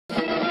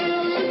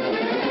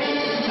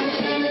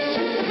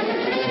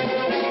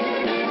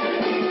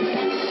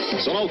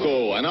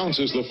Sunoco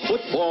announces the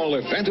football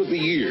event of the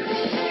year.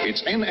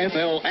 It's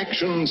NFL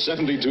Action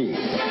 72.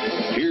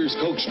 Here's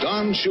Coach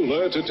Don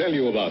Shula to tell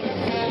you about it.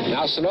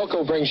 Now,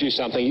 Sunoco brings you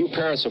something you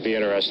parents will be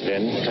interested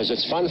in because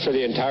it's fun for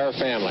the entire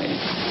family.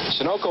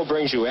 Sunoco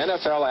brings you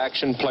NFL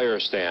Action player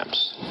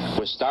stamps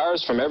with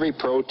stars from every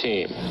pro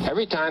team.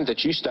 Every time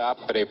that you stop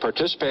at a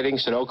participating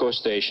Sunoco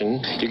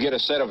station, you get a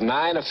set of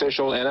 9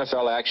 official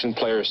NFL Action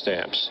player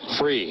stamps,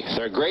 free.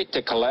 They're great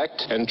to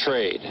collect and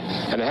trade.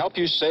 And to help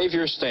you save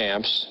your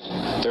stamps,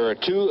 there are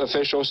 2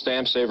 official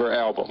Stamp Saver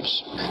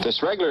albums.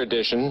 This regular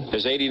edition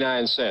is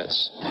 89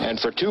 cents, and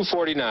for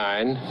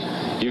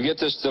 $2.49, you get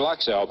this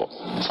deluxe album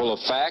full of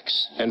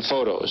facts and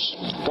photos.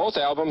 Both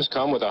albums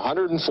come with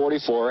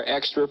 144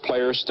 extra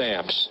player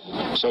stamps,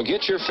 so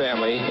get your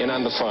family in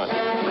on the fun.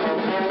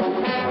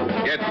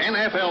 Get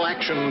NFL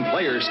Action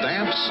player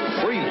stamps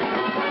free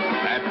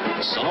at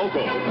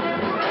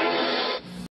Sunoco.